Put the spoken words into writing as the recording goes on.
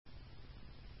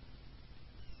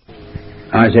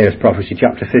Isaiah's prophecy,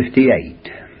 chapter 58.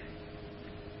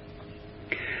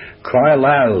 Cry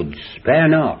aloud, spare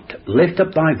not, lift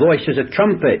up thy voice as a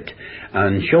trumpet,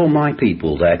 and show my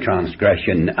people their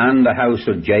transgression, and the house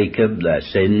of Jacob their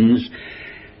sins.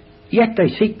 Yet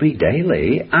they seek me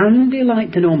daily, and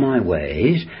delight to know my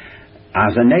ways,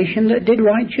 as a nation that did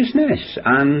righteousness,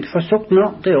 and forsook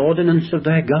not the ordinance of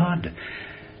their God.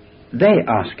 They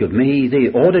ask of me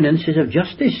the ordinances of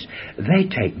justice. They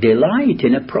take delight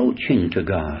in approaching to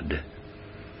God.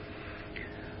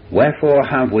 Wherefore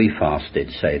have we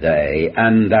fasted, say they,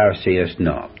 and thou seest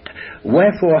not?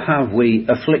 Wherefore have we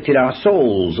afflicted our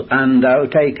souls, and thou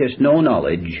takest no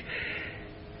knowledge?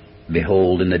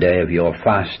 Behold, in the day of your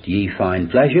fast ye find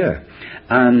pleasure,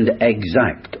 and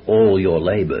exact all your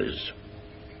labours.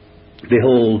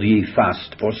 Behold, ye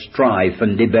fast for strife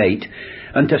and debate,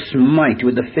 and to smite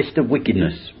with the fist of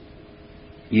wickedness.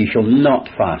 Ye shall not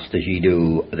fast as ye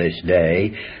do this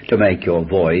day, to make your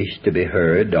voice to be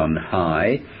heard on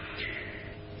high.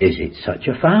 Is it such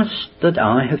a fast that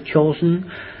I have chosen,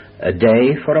 a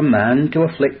day for a man to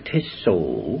afflict his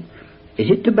soul? Is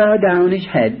it to bow down his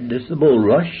head as the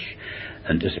bulrush,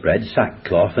 and to spread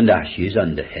sackcloth and ashes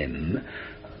under him?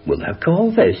 Wilt thou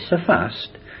call this a fast,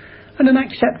 and an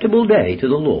acceptable day to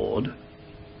the Lord?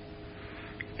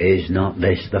 Is not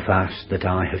this the fast that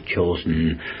I have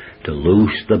chosen, to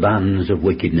loose the bands of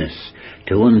wickedness,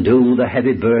 to undo the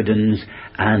heavy burdens,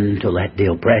 and to let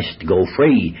the oppressed go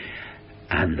free,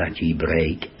 and that ye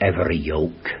break every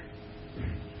yoke?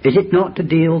 Is it not to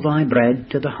deal thy bread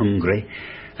to the hungry,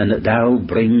 and that thou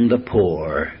bring the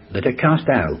poor that are cast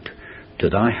out to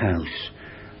thy house?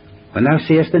 When thou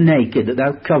seest the naked, that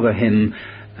thou cover him,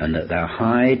 and that thou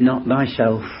hide not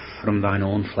thyself from thine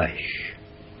own flesh.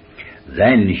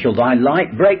 Then shall thy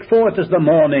light break forth as the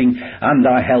morning, and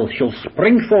thy health shall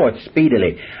spring forth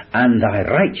speedily, and thy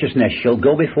righteousness shall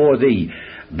go before thee.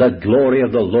 The glory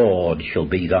of the Lord shall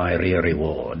be thy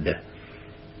rereward.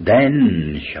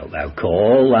 Then shalt thou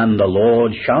call, and the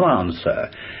Lord shall answer.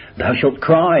 Thou shalt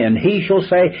cry, and he shall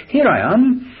say, Here I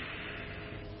am.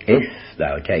 If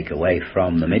thou take away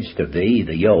from the midst of thee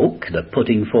the yoke, the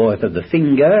putting forth of the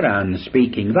finger, and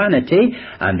speaking vanity,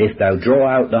 and if thou draw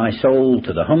out thy soul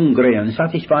to the hungry, and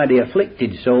satisfy the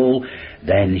afflicted soul,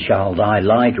 then shall thy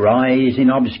light rise in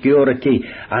obscurity,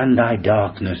 and thy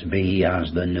darkness be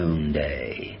as the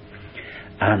noonday.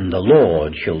 And the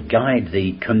Lord shall guide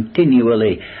thee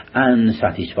continually, and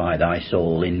satisfy thy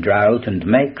soul in drought, and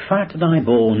make fat thy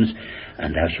bones,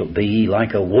 and thou shalt be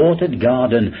like a watered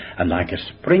garden, and like a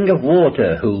spring of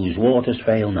water, whose waters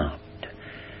fail not.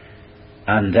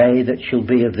 And they that shall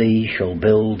be of thee shall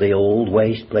build the old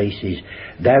waste places.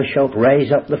 Thou shalt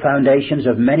raise up the foundations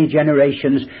of many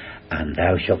generations, and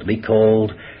thou shalt be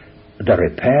called the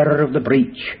repairer of the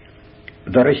breach,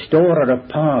 the restorer of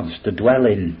paths to dwell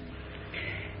in.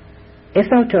 If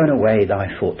thou turn away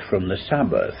thy foot from the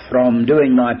Sabbath, from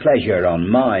doing thy pleasure on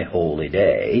my holy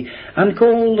day, and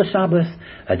call the Sabbath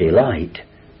a delight,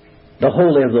 the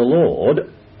holy of the Lord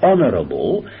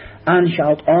honourable, and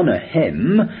shalt honour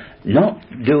him, not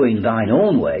doing thine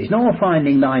own ways, nor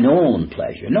finding thine own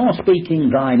pleasure, nor speaking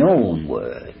thine own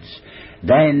words,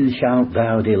 then shalt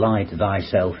thou delight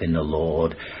thyself in the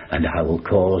Lord, and I will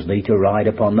cause thee to ride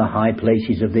upon the high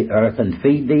places of the earth, and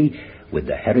feed thee with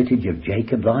the heritage of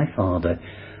Jacob thy father.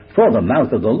 For the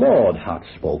mouth of the Lord hath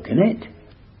spoken it.